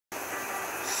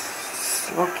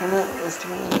Volcano is to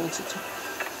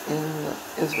in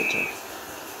Izvita.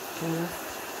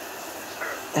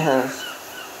 It has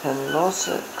had no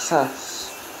success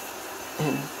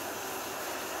in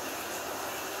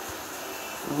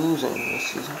losing this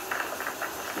season.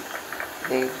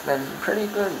 They've been pretty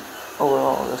good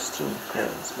overall, this team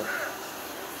players,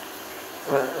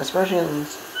 but especially in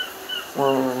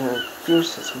one of their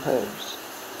fiercest players.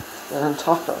 And on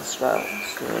top of those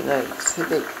battles, the Knights, the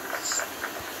Bigs.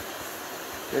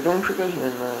 They're doing pretty good in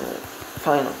the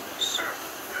finals.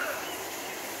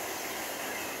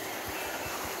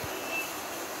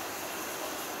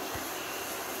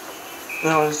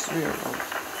 Now it's 3 of them.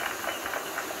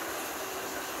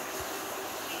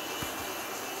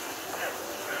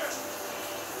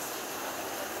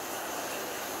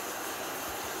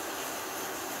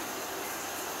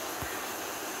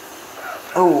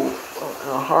 Oh,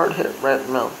 a hard hit red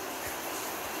mount.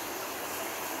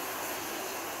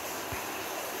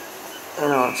 And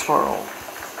now it's far off.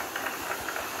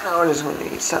 Now it is going to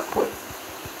be set put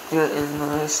in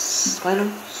the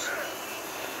finals.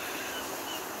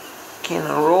 Can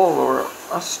roll over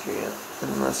Austria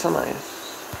in the semis.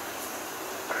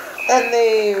 And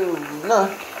they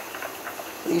knock.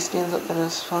 He stands up in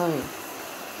his fine.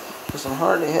 With some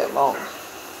hard to hit balls.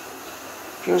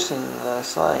 Piercing the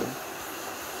slide.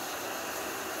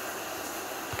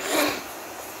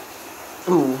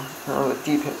 Ooh, that was a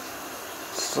deep hit.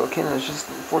 So Ken is just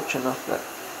fortunate enough that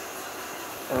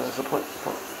it was a point.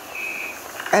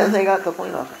 And they got the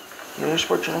point off it. You're just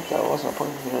fortunate that it wasn't a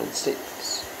point in the United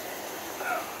States.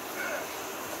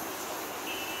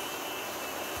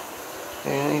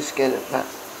 They need to get it back.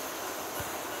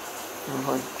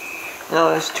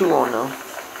 No, it's 2-0 now.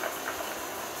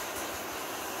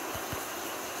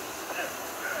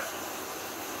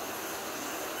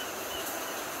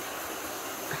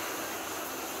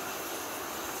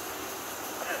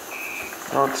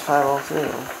 No, it's 5-3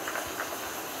 now.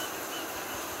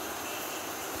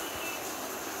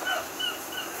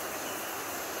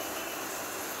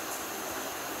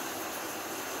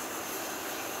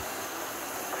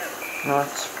 No,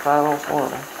 it's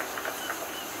 5-4 now.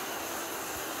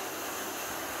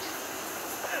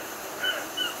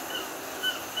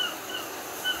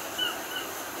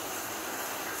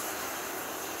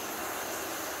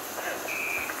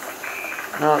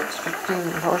 No, it's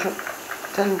 15 power shot.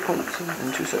 10 points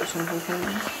in 2 sets of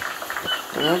games.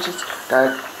 And I just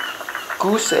got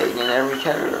goose egg in every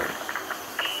category.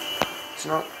 It's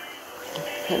not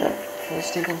hit up.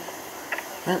 It's taken.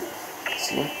 Let's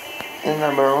see. And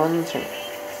number 1 3.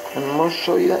 And we'll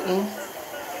show you that game.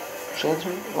 Show it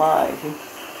live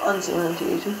on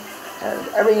C1TV2. And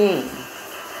every game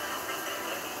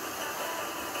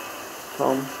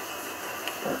from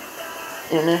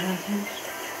international games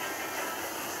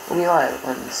will be live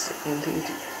on C1TV2.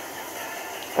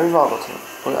 Every volleyball team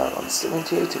will be live on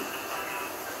C1TV2.